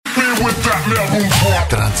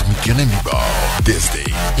Transmisión en vivo desde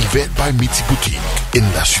Event by Mitzy Boutique en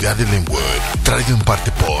la ciudad de Linwood, traído en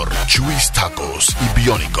parte por Chuy's Tacos y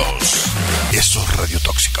Biónicos. Eso es Radio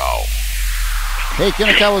Tóxico. Hey, ¿qué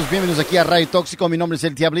onda, chavos? Bienvenidos aquí a Radio Tóxico. Mi nombre es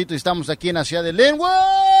El Diablito y estamos aquí en la ciudad de Linwood.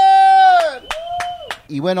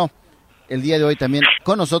 Y bueno, el día de hoy también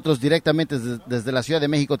con nosotros directamente desde la Ciudad de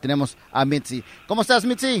México tenemos a Mitzy. ¿Cómo estás,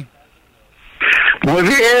 Mitzy? Muy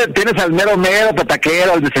bien, tienes al mero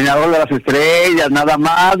petaquero, el diseñador de las estrellas, nada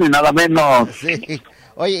más y nada menos. Sí.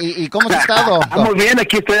 Oye, ¿y cómo has estado? Muy bien,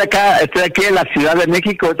 estoy aquí en la Ciudad de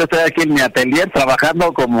México, estoy aquí en mi atelier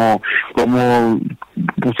trabajando como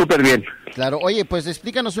pues, súper bien. Claro, oye, pues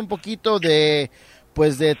explícanos un poquito de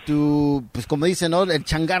tu, pues como dicen, ¿no? El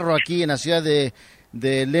changarro aquí en la ciudad de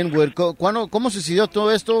Linwood. ¿Cómo sucedió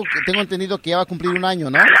todo esto? Tengo entendido que ya va a cumplir un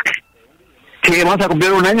año, ¿no? Sí, vamos a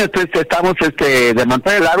cumplir un año, entonces estamos de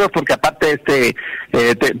mantener largos porque aparte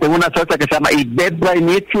tengo una suerte que se llama Event by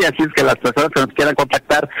Mitzy, así es que las personas que nos quieran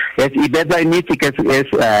contactar es Event by Mitzy, que es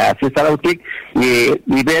así está la boutique, y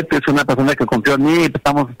Event es una persona que confió en mí y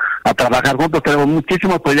empezamos a trabajar juntos, tenemos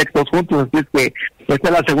muchísimos proyectos juntos, así es que esta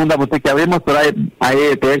es la segunda boutique que abrimos, pero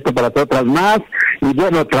hay proyectos para hacer otras más, y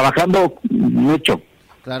bueno, trabajando mucho.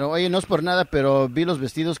 Claro, oye, no es por nada, pero vi los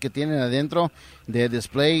vestidos que tienen adentro de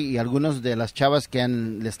display y algunos de las chavas que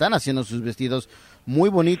le están haciendo sus vestidos muy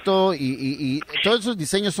bonito y todos esos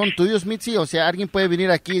diseños son tuyos, Mitzy. O sea, alguien puede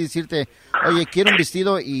venir aquí y decirte, oye, quiero un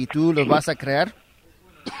vestido y tú los vas a crear.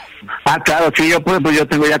 Claro, sí, yo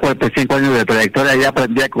tengo ya 45 años de trayectoria, ya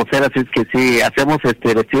aprendí a coser, así es que sí, hacemos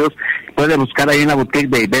vestidos, puede buscar ahí en la boutique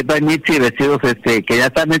de Event by Mitzy, vestidos que ya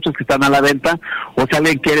están hechos, que están a la venta, o si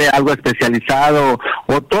alguien quiere algo especializado,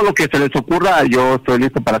 o todo lo que se les ocurra, yo estoy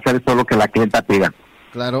listo para hacer todo lo que la clienta pida.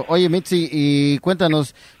 Claro, oye Mitzy, y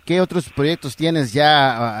cuéntanos, ¿qué otros proyectos tienes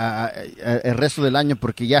ya el resto del año?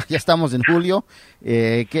 Porque ya estamos en julio,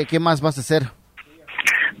 ¿qué más vas a hacer?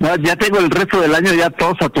 No, ya tengo el resto del año ya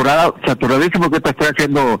todo saturadísimo, que te estoy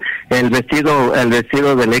haciendo el vestido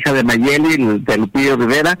de la hija de Mayeli, de Lupillo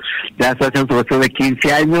Rivera, ya estoy haciendo su vestido de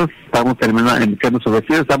 15 años, estamos terminando su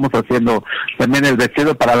vestido, estamos haciendo también el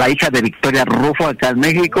vestido para la hija de Victoria Rufo acá en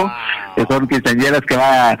México, que son quinceañeras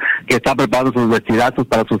que están preparando sus vestidazos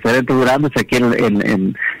para sus eventos grandes aquí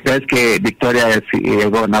ves que Victoria es el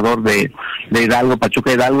gobernador de Hidalgo,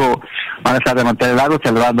 Pachuca Hidalgo, van a estar de manteles largos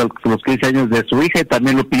celebrando los 15 años de su hija, y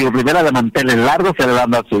también Lupillo Rivera de manteles largos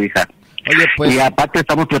celebrando a su hija. Oye, pues... Y aparte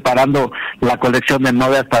estamos preparando la colección de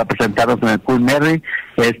novias para presentarnos en el Cool Mary.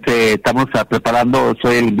 Estamos preparando,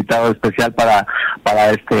 soy el invitado especial para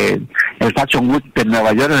el Fashion Week de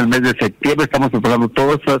Nueva York en el mes de septiembre. Estamos preparando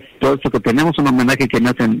todo eso que tenemos, un homenaje que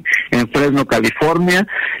me hacen en Fresno, California,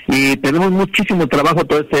 y tenemos muchísimo trabajo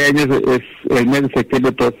todo este año, es el mes de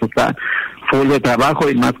septiembre, todo esto está full de trabajo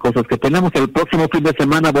y más cosas que tenemos. El próximo fin de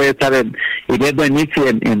semana voy a estar en Event by Mitzy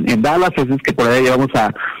en Dallas, así es que por ahí llevamos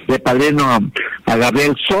de padrino a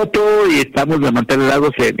Gabriel Soto y estamos de mantener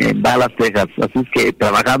largos en Dallas, Texas, así es que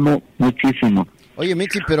trabajamos muchísimo. Oye,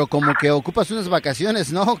 Mitzy, pero como que ocupas unas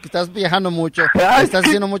vacaciones, ¿no? Que estás viajando mucho, estás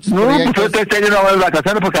haciendo muchos proyectos. No, pues estoy teniendo varias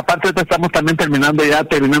vacaciones porque aparte estamos también terminando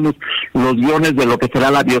los guiones de lo que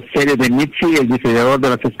será la bioserie de Mitzy, el diseñador de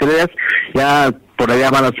las estrellas. Ya por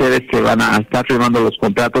allá van a estar firmando los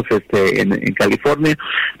contratos en California.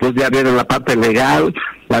 Entonces ya viene la parte legal,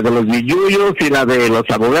 la de los billullos y la de los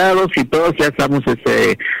abogados y todos ya estamos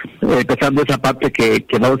empezando esa parte que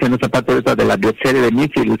vamos en esa parte esa de la bioserie de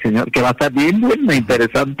Mitzy, el señor, que va a estar bien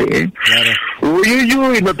interesante, Claro.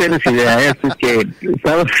 Uy, no tienes idea, así que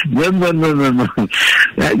no.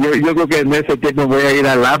 Yo creo que en ese tiempo voy a ir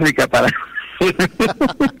al África para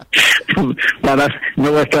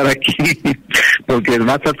no va a estar aquí porque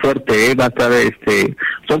va a estar fuerte, va a estar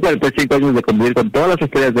son 45 años de convivir con todas las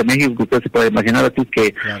estrellas de México que usted se puede imaginar, así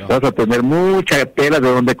que claro, vas a tener mucha tela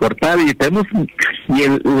de donde cortar y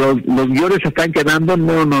los guiones se están quedando,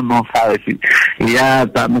 no sabes, y ya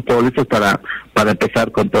estamos todos listos para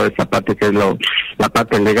empezar con toda esa parte que es la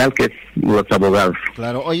parte legal, que es los abogados.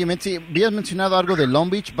 Claro. Oye, Mitzy, habías mencionado algo de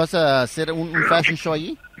Long Beach, ¿vas a hacer un fashion show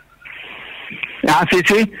allí?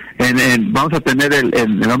 Sí, vamos a tener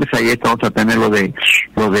el nombre ahí, vamos a tener lo de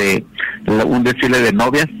un desfile de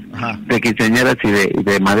novias, ajá, de quinceañeras y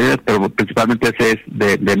de madrinas, pero principalmente ese es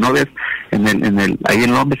de novias ahí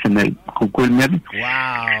en Londres, en el Cool Mary.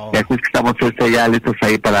 Wow. Y así es que estamos ya listos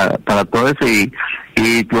ahí para todo eso, y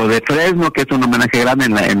y lo de Fresno, que es un homenaje grande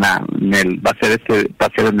va a ser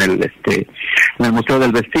en el Museo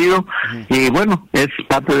del Vestido. Y bueno, es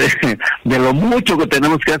parte de lo mucho que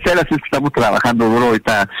tenemos que hacer, así es que estamos trabajando duro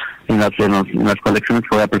ahorita en las colecciones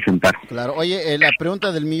que voy a presentar. Claro. Oye, la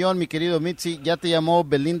pregunta del millón, mi querido Mitzy, ¿ya te llamó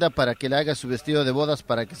Belinda para que le haga su vestido de bodas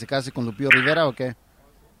para que se case con Lupillo Rivera o qué?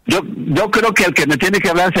 Yo creo que el que me tiene que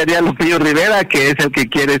hablar sería Lupillo Rivera, que es el que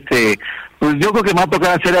quiere pues yo creo que me va a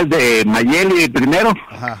tocar hacer el de Mayeli primero.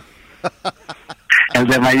 Ajá. El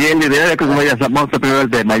de Mayeli Rivera, que vamos a primero el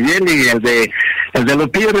de Mayeli, y el de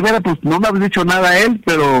Lupillo Rivera, pues no me ha dicho nada a él,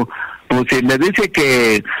 pero pues si me dice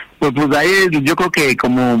que pues ahí yo creo que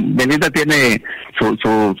como Belinda tiene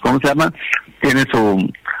su ¿cómo se llama? Tiene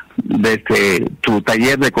su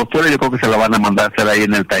taller de costura, yo creo que se lo van a mandar a hacer ahí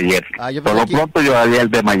en el taller. Por lo pronto yo haría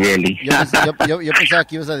el de Mayeli. Yo pensaba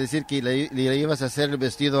que ibas a decir que le ibas a hacer el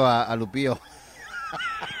vestido a Lupillo.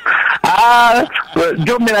 Pues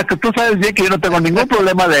yo, mira, que tú sabes bien que yo no tengo ningún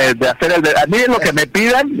problema de hacer a mí lo que me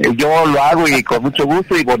pidan, yo lo hago y con mucho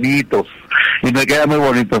gusto y bonitos. Y me queda muy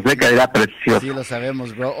bonito, quedará precioso. Sí, lo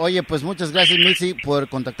sabemos, bro. Oye, pues muchas gracias, Mitzy, por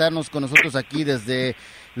contactarnos con nosotros aquí desde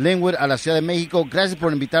Linwood a la Ciudad de México. Gracias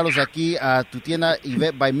por invitarnos aquí a tu tienda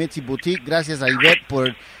Yvette by Mitzy Boutique. Gracias a Yvette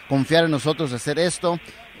por confiar en nosotros hacer esto.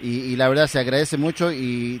 Y la verdad se agradece mucho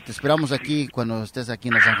y te esperamos aquí cuando estés aquí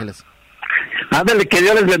en Los Ángeles. Ándale, que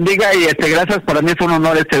Dios les bendiga y gracias, para mí es un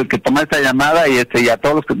honor el que tomar esta llamada y a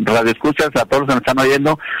todos los que radioescuchas, a todos los que nos están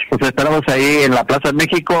oyendo, los esperamos ahí en la Plaza de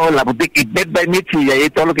México, la boutique Yvette by Mitzy, y ahí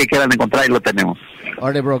todo lo que quieran encontrar y lo tenemos.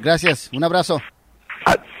 Órale, bro, gracias, un abrazo.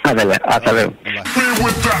 Ándale, hasta luego.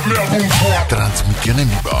 Transmisión en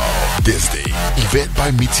vivo desde Yvette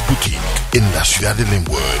by Mitzy Boutique en la ciudad de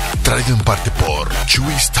Linwood, traído en parte por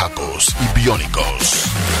Chewy's Tacos y Biónicos.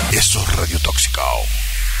 Eso es Radio Tóxico.